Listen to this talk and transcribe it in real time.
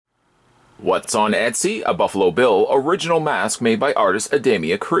What's on Etsy? A Buffalo Bill original mask made by artist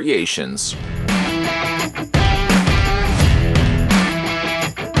ADAMIAcreations.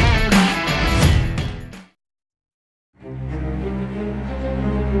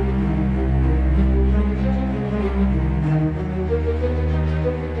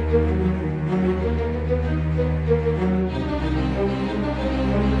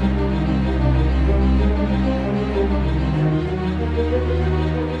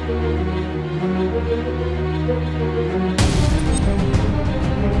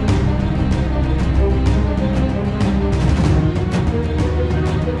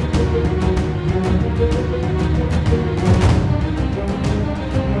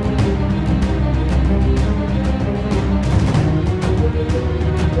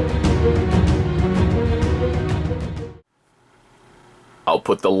 I'll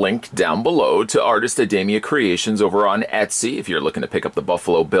put the link down below to artist ADAMIAcreations over on Etsy if you're looking to pick up the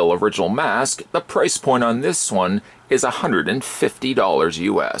Buffalo Bill original mask. The price point on this one is $150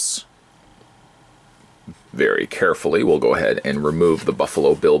 US. Very carefully, we'll go ahead and remove the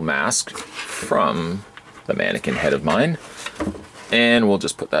Buffalo Bill mask from the mannequin head of mine, and we'll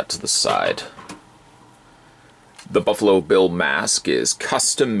just put that to the side. The Buffalo Bill mask is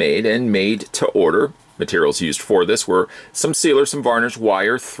custom made and made to order. Materials used for this were some sealer, some varnish,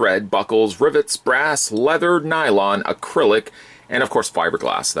 wire, thread, buckles, rivets, brass, leather, nylon, acrylic, and of course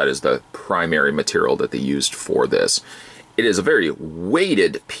fiberglass. That is the primary material that they used for this. It is a very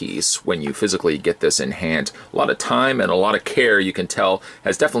weighted piece when you physically get this in hand. A lot of time and a lot of care, you can tell,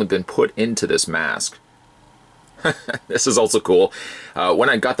 has definitely been put into this mask. This is also cool. When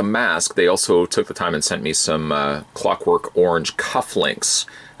I got the mask, they also took the time and sent me some clockwork orange cufflinks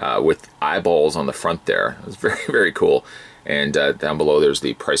with eyeballs on the front there. It was very, very cool. And down below there's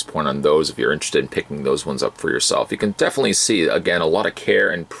the price point on those if you're interested in picking those ones up for yourself. You can definitely see, again, a lot of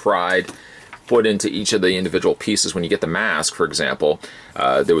care and pride put into each of the individual pieces. When you get the mask, for example,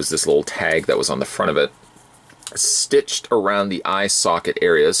 there was this little tag that was on the front of it, stitched around the eye socket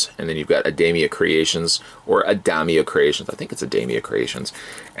areas, and then you've got ADAMIAcreations or ADAMIAcreations. I think it's ADAMIAcreations.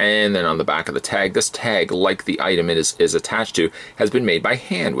 And then on the back of the tag, this tag, like the item it is attached to, has been made by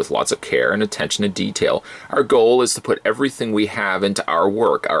hand with lots of care and attention to detail. Our goal is to put everything we have into our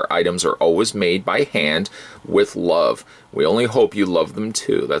work. Our items are always made by hand with love. We only hope you love them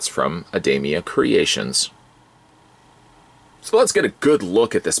too. That's from ADAMIAcreations. So let's get a good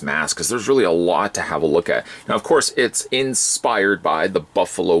look at this mask, because there's really a lot to have a look at. Now, of course, it's inspired by the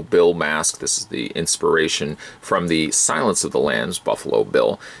Buffalo Bill mask. This is the inspiration from the Silence of the Lambs Buffalo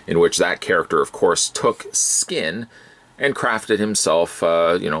Bill, in which that character, of course, took skin and crafted himself,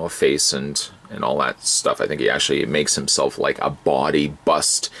 you know, a face and all that stuff. I think he actually makes himself like a body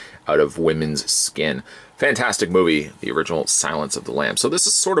bust out of women's skin. Fantastic movie, the original Silence of the Lambs. So this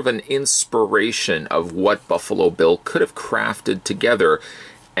is sort of an inspiration of what Buffalo Bill could have crafted together,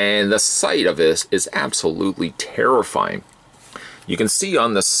 and the sight of this is absolutely terrifying. You can see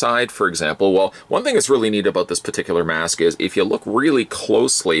on the side, for example, well, one thing that's really neat about this particular mask is if you look really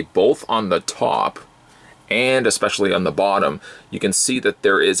closely, both on the top and especially on the bottom, you can see that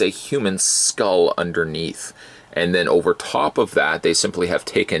there is a human skull underneath. And then over top of that, they simply have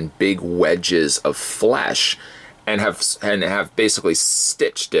taken big wedges of flesh and have basically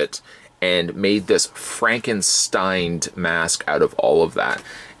stitched it and made this Frankensteined mask out of all of that.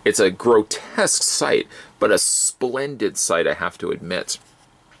 It's a grotesque sight, but a splendid sight, I have to admit.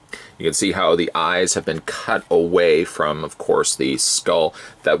 You can see how the eyes have been cut away from, of course, the skull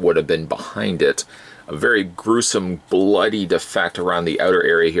that would have been behind it. A very gruesome, bloody defect around the outer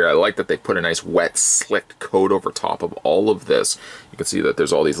area here. I like that they put a nice wet, slick coat over top of all of this. You can see that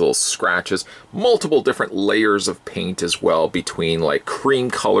there's all these little scratches, multiple different layers of paint as well, between like cream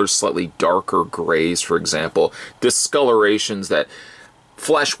colors, slightly darker grays, for example, discolorations that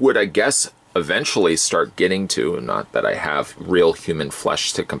flesh would, I guess, eventually start getting to. Not that I have real human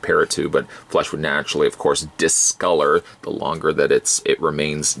flesh to compare it to, but flesh would naturally, of course, discolor the longer that it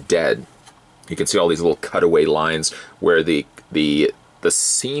remains dead. You can see all these little cutaway lines where the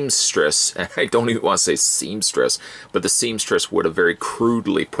seamstress, and I don't even want to say seamstress, but the seamstress would have very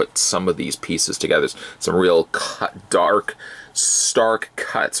crudely put some of these pieces together. Some real dark, stark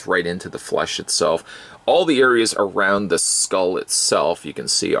cuts right into the flesh itself. All the areas around the skull itself, you can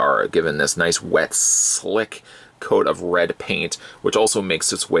see, are given this nice wet, slick coat of red paint, which also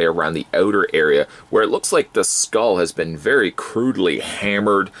makes its way around the outer area, where it looks like the skull has been very crudely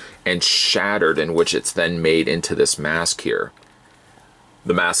hammered and shattered, in which it's then made into this mask here.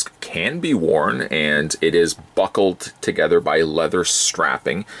 The mask can be worn, and it is buckled together by leather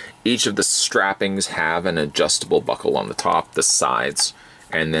strapping. Each of the strappings have an adjustable buckle on the top, the sides,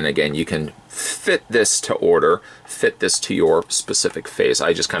 and then again you can fit this to order, fit this to your specific face.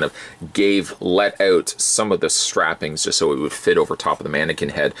 I just kind of let out some of the strappings just so it would fit over top of the mannequin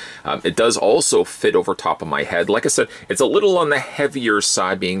head. It does also fit over top of my head. Like I said, it's a little on the heavier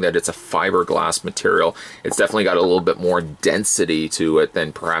side, being that it's a fiberglass material. It's definitely got a little bit more density to it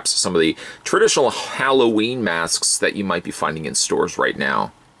than perhaps some of the traditional Halloween masks that you might be finding in stores right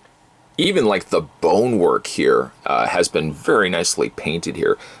now. Even like the bonework here has been very nicely painted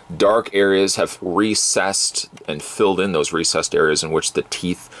here. Dark areas have recessed and filled in those recessed areas in which the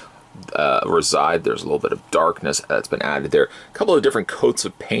teeth reside. There's a little bit of darkness that's been added there. A couple of different coats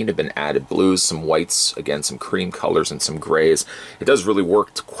of paint have been added. Blues, some whites, again some cream colors and some grays. It does really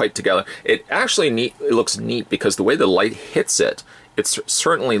work quite together. It actually it looks neat because the way the light hits it, it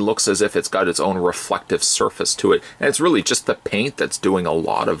certainly looks as if it's got its own reflective surface to it, and it's really just the paint that's doing a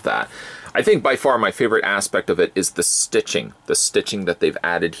lot of that. I think by far my favorite aspect of it is the stitching that they've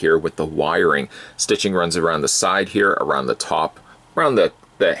added here with the wiring. Stitching runs around the side here, around the top, around the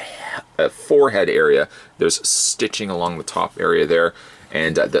forehead area. There's stitching along the top area there.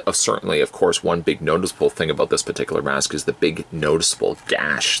 And certainly, of course, one big noticeable thing about this particular mask is the big noticeable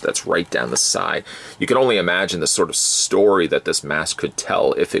gash that's right down the side. You can only imagine the sort of story that this mask could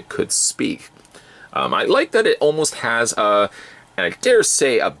tell if it could speak. I like that it almost has and I dare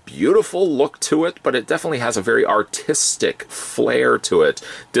say a beautiful look to it, but it definitely has a very artistic flair to it,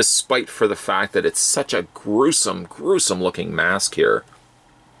 despite for the fact that it's such a gruesome, gruesome looking mask here.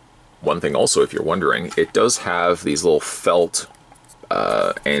 One thing also, if you're wondering, it does have these little felt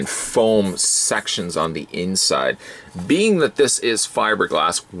and foam sections on the inside. Being that this is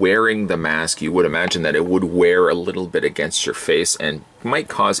fiberglass, wearing the mask, you would imagine that it would wear a little bit against your face and might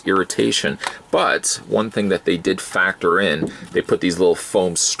cause irritation. But one thing that they did factor in, they put these little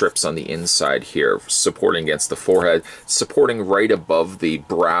foam strips on the inside here, supporting against the forehead, supporting right above the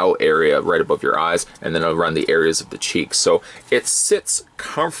brow area, right above your eyes, and then around the areas of the cheeks. So it sits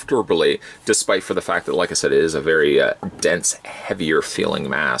comfortably, despite for the fact that, like I said, it is a very dense, heavier feeling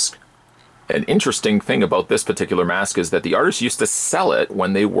mask. An interesting thing about this particular mask is that the artists used to sell it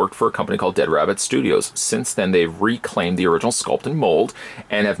when they worked for a company called Dead Rabbit Studios. Since then, they've reclaimed the original sculpt and mold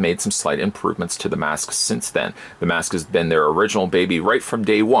and have made some slight improvements to the mask since then. The mask has been their original baby right from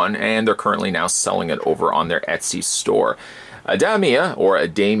day one, and they're currently now selling it over on their Etsy store. Adamia, or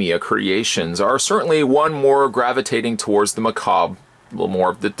ADAMIacreations, are certainly one more gravitating towards the macabre, a little more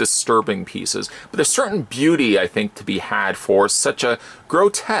of the disturbing pieces. But there's certain beauty, I think, to be had for such a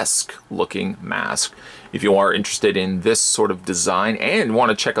grotesque looking mask. If you are interested in this sort of design and want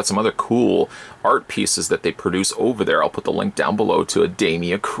to check out some other cool art pieces that they produce over there, I'll put the link down below to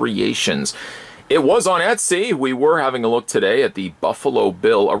ADAMIacreations. It was on Etsy. We were having a look today at the Buffalo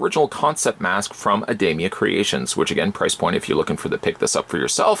Bill original concept mask from ADAMIacreations, which again, price point, if you're looking to pick this up for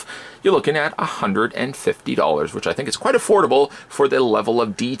yourself, you're looking at $150, which I think is quite affordable for the level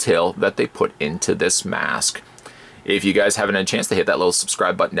of detail that they put into this mask. If you guys haven't had a chance to hit that little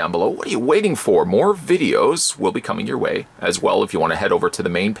subscribe button down below, what are you waiting for? More videos will be coming your way as well. If you want to head over to the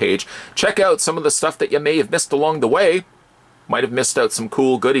main page, check out some of the stuff that you may have missed along the way. Might have missed out some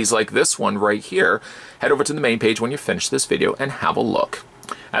cool goodies like this one right here. Head over to the main page when you finish this video and have a look.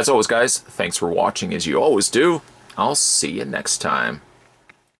 As always, guys, thanks for watching as you always do. I'll see you next time.